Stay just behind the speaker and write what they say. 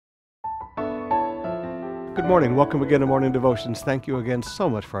Good morning. Welcome again to Morning Devotions. Thank you again so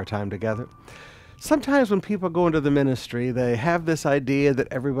much for our time together. Sometimes when people go into the ministry, they have this idea that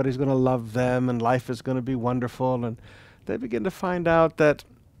everybody's going to love them and life is going to be wonderful, and they begin to find out that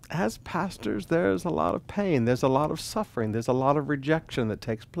as pastors, there's a lot of pain, there's a lot of suffering, there's a lot of rejection that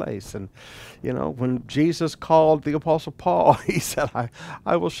takes place. And, when Jesus called the Apostle Paul, he said,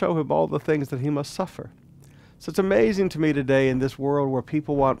 I will show him all the things that he must suffer. So it's amazing to me today in this world where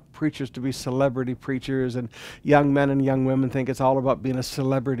people want preachers to be celebrity preachers, and young men and young women think it's all about being a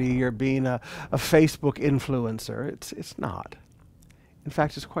celebrity or being a Facebook influencer. It's not. In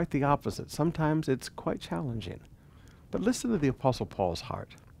fact, it's quite the opposite. Sometimes it's quite challenging. But listen to the Apostle Paul's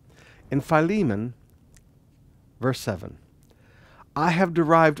heart. In Philemon, verse 7, I have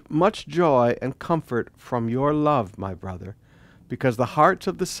derived much joy and comfort from your love, my brother, because the hearts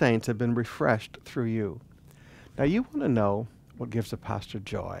of the saints have been refreshed through you. Now, you want to know what gives a pastor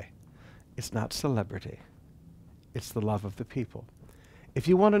joy. It's not celebrity. It's the love of the people. If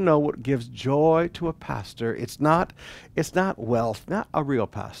you want to know what gives joy to a pastor, it's not wealth, not a real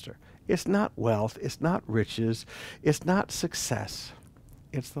pastor. It's not wealth. It's not riches. It's not success.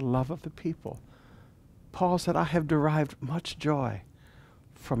 It's the love of the people. Paul said, I have derived much joy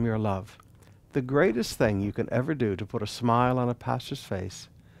from your love. The greatest thing you can ever do to put a smile on a pastor's face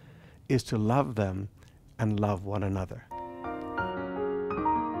is to love them and love one another.